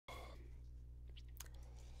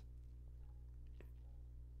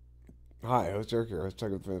Hi, host Eric here. I was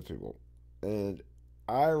talking with famous people, and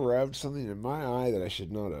I rubbed something in my eye that I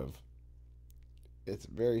should not have. It's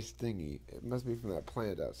very stingy. It must be from that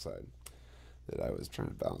plant outside that I was trying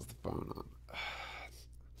to balance the phone on.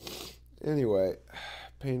 Anyway,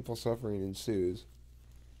 painful suffering ensues.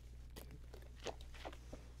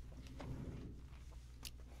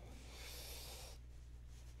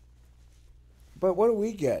 But what do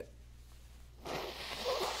we get?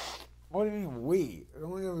 What do you mean we?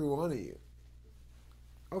 Only every one of you.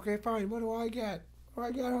 Okay, fine. What do I get? What do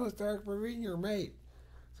I get, host Eric, for being your mate?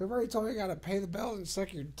 So I've already told me I gotta pay the bill and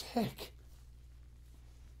suck your dick.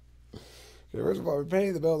 Okay, first of all,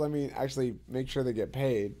 paying the bills, I mean actually make sure they get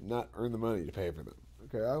paid, not earn the money to pay for them.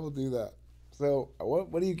 Okay, I will do that. So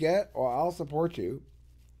what do you get? Well, I'll support you.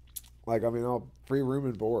 Like, I mean, I'll free room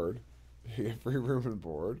and board. You get free room and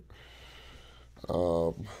board.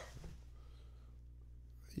 Um,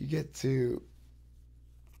 you get to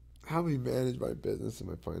help me manage my business and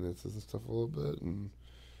my finances and stuff a little bit, and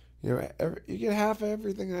you get half of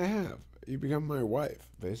everything I have. You become my wife,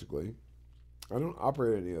 basically. I don't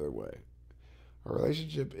operate any other way. Our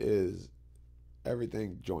relationship is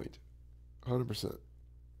everything joint, 100%.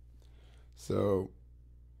 So,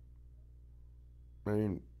 I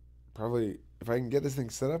mean, probably if I can get this thing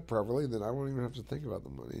set up properly, then I won't even have to think about the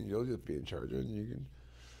money. You'll just be in charge of it, and you can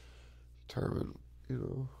determine,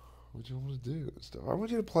 what you want to do and stuff. I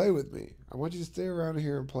want you to play with me. I want you to stay around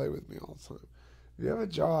here and play with me all the time. If you have a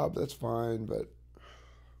job, that's fine, but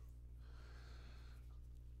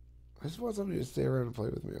I just want somebody to stay around and play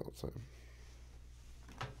with me all the time.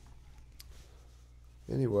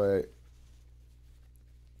 Anyway,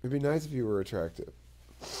 it'd be nice if you were attractive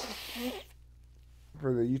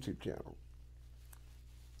for the YouTube channel.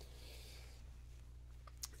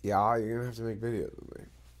 Yeah, you're gonna have to make videos with me.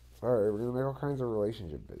 Sorry, we're gonna make all kinds of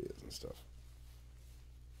relationship videos and stuff.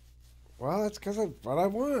 Well, that's because of what I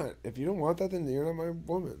want. If you don't want that, then you're not my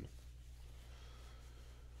woman.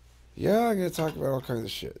 Yeah, I'm gonna talk about all kinds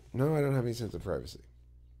of shit. No, I don't have any sense of privacy.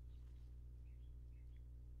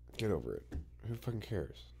 Get over it. Who fucking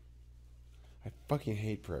cares? I fucking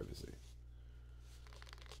hate privacy.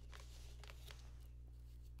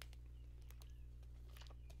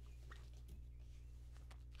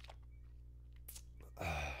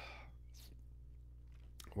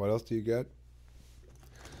 What else do you get?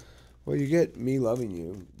 Well, you get me loving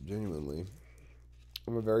you, genuinely.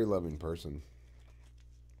 I'm a very loving person.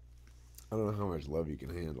 I don't know how much love you can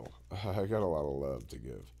handle. I got a lot of love to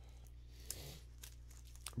give.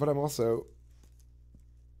 But I'm also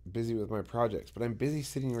busy with my projects. But I'm busy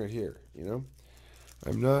sitting right here, you know?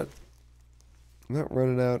 I'm not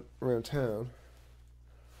running out around town.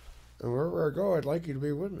 And wherever I go, I'd like you to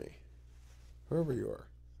be with me. Whoever you are.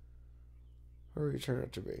 Whoever you turn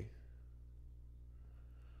out to be.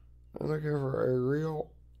 I'm looking for a real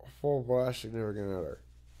full blast significant other.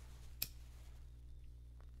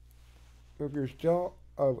 If you're still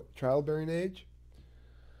of childbearing age,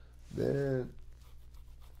 then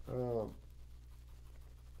um,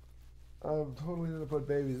 I'm totally gonna put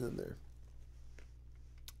babies in there.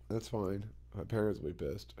 That's fine. My parents will be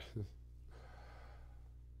pissed.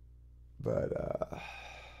 But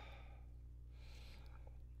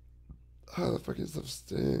oh, the fucking stuff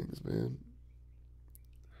stings, man.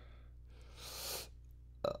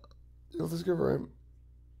 Uh, You'll discover I'm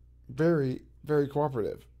very, very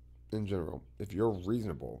cooperative in general. If you're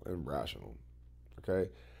reasonable and rational, okay,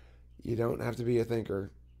 you don't have to be a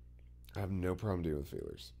thinker. I have no problem dealing with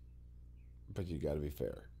feelers, but you got to be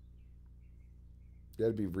fair. You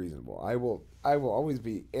got to be reasonable. I will always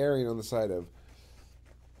be erring on the side of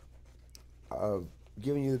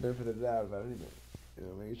giving you the benefit of the doubt about anything.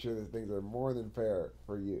 Making sure that things are more than fair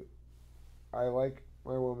for you. I like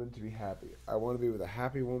my woman to be happy. I want to be with a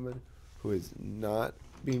happy woman who is not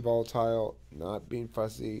being volatile, not being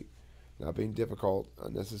fussy, not being difficult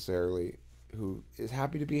unnecessarily, who is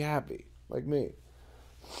happy to be happy, like me.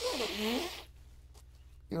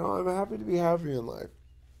 I'm happy to be happy in life.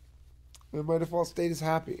 And my default state is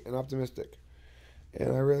happy and optimistic.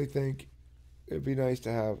 And I really think it'd be nice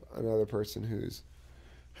to have another person who's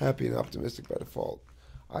happy and optimistic by default.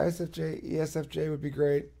 ISFJ, ESFJ would be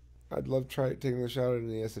great. I'd love to try taking a shot at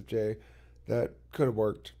an ESFJ. That could have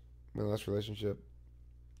worked. My last relationship.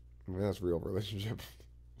 I mean, that's real relationship.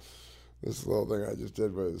 This little thing I just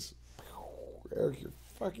did was, Eric, you're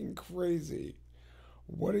fucking crazy.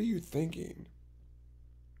 What are you thinking?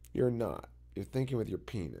 You're not. You're thinking with your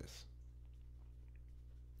penis.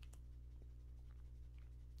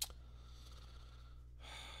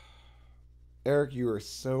 Eric, you are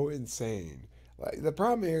so insane. Like, the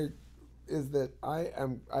problem here is that I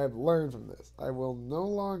have learned from this. I will no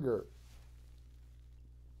longer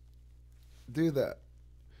Do that.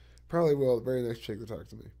 Probably will. The very next chick to talk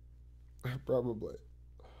to me. Probably.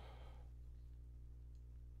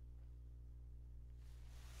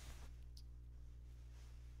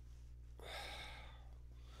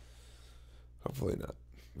 Hopefully not.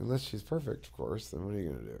 Unless she's perfect, of course. Then what are you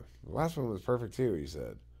going to do? The last one was perfect too, he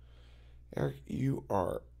said. Eric, you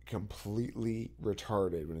are completely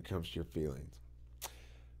retarded when it comes to your feelings.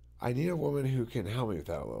 I need a woman who can help me with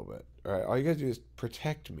that a little bit. All right, all you gotta do is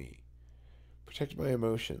protect me, protect my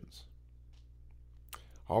emotions.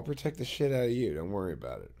 I'll protect the shit out of you. Don't worry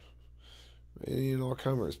about it. Any and all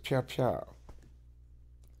comers, chow chow.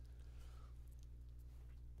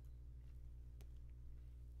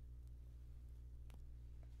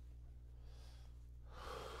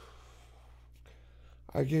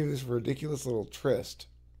 I gave this ridiculous little tryst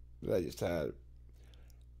that I just had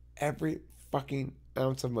every fucking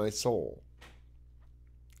ounce of my soul.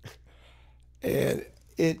 And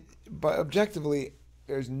but objectively,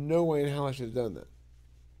 there's no way in hell I should have done that.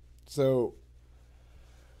 So,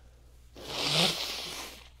 I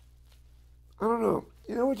don't know.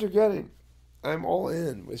 You know what you're getting. I'm all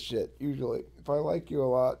in with shit, usually. If I like you a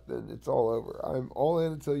lot, then it's all over. I'm all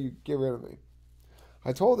in until you get rid of me.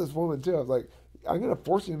 I told this woman too, I was like, I'm gonna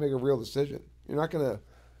force you to make a real decision. You're not gonna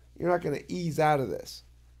ease out of this.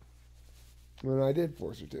 And I did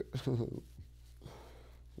force her to.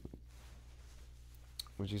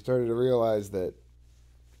 When she started to realize that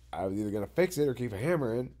I was either gonna fix it or keep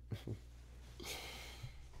hammering,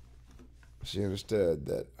 she understood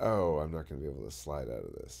that, oh, I'm not gonna be able to slide out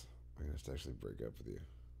of this. I'm gonna have to actually break up with you.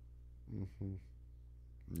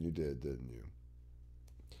 You did, didn't you?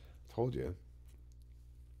 Told you.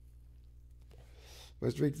 My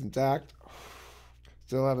streak's intact.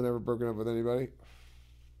 Still haven't ever broken up with anybody.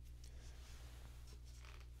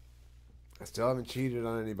 I still haven't cheated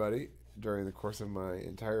on anybody during the course of my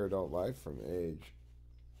entire adult life from age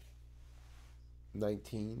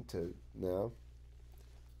 19 to now.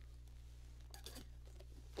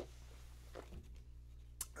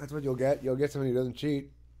 That's what you'll get. You'll get somebody who doesn't cheat.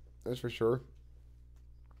 That's for sure.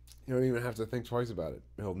 You don't even have to think twice about it.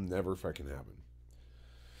 It'll never fucking happen.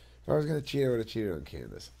 If I was going to cheat, I would have cheated on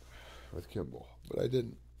Candace with Kimball. But I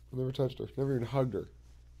didn't. I never touched her. Never even hugged her.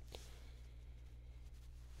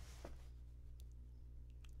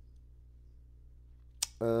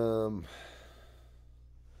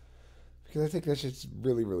 Because I take that shit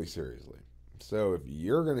really, really seriously. So if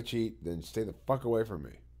you're going to cheat, then stay the fuck away from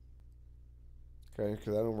me. Okay?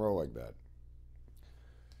 Because I don't roll like that.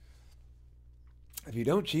 If you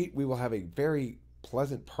don't cheat, we will have a very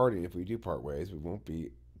pleasant party. If we do part ways, we won't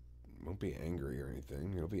be angry or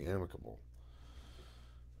anything. It'll be amicable.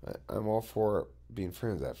 I'm all for being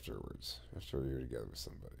friends afterwards. After you're together with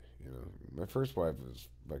somebody, you know. My first wife was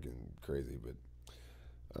fucking crazy, but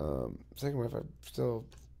second wife I'm still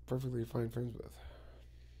perfectly fine friends with.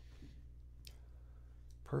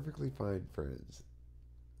 Perfectly fine friends.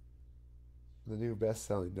 The new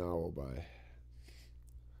best-selling novel by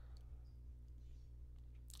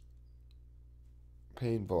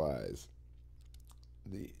Painful Eyes,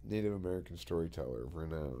 the Native American storyteller of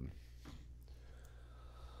renown.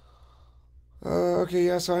 Okay,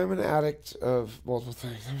 yeah, so I'm an addict of multiple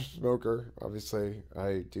things. I'm a smoker, obviously.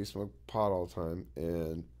 I do smoke pot all the time,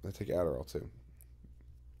 and I take Adderall too.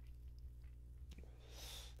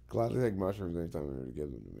 Gladly take mushrooms anytime they're to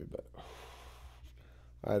give them to me, but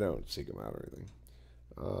I don't seek them out or anything.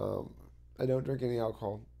 I don't drink any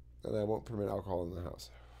alcohol, and I won't permit alcohol in the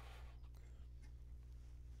house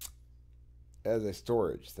as a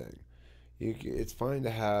storage thing. It's fine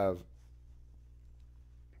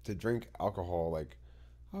to drink alcohol like,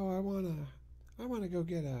 oh, I wanna go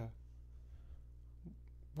get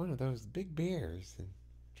one of those big beers and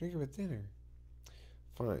drink it with dinner.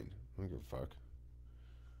 Fine, I don't give a fuck.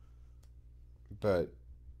 But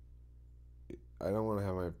I don't want to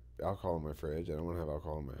have my alcohol in my fridge. I don't want to have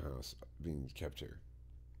alcohol in my house being kept here.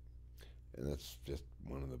 And that's just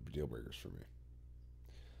one of the deal breakers for me.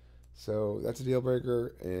 So that's a deal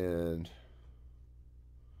breaker, and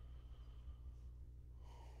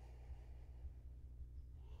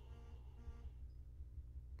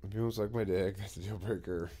if you almost like my dick, that's a deal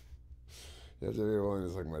breaker. You have to be willing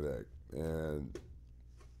to suck my dick. And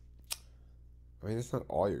I mean, it's not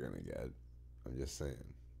all you're going to get. I'm just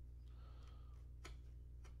saying.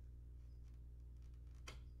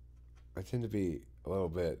 I tend to be a little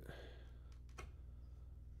bit.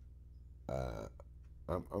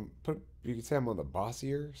 You could say I'm on the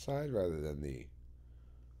bossier side rather than the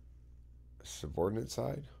subordinate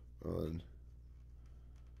side in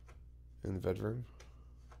the bedroom.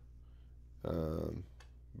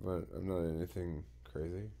 But I'm not anything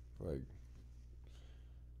crazy. Like,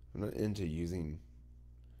 I'm not into using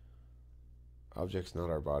objects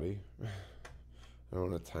not our body. I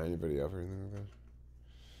don't want to tie anybody up or anything like that.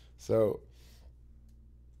 So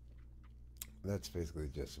that's basically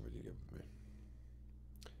just what you give me.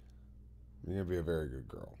 You're going to be a very good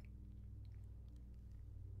girl.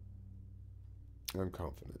 I'm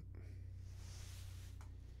confident.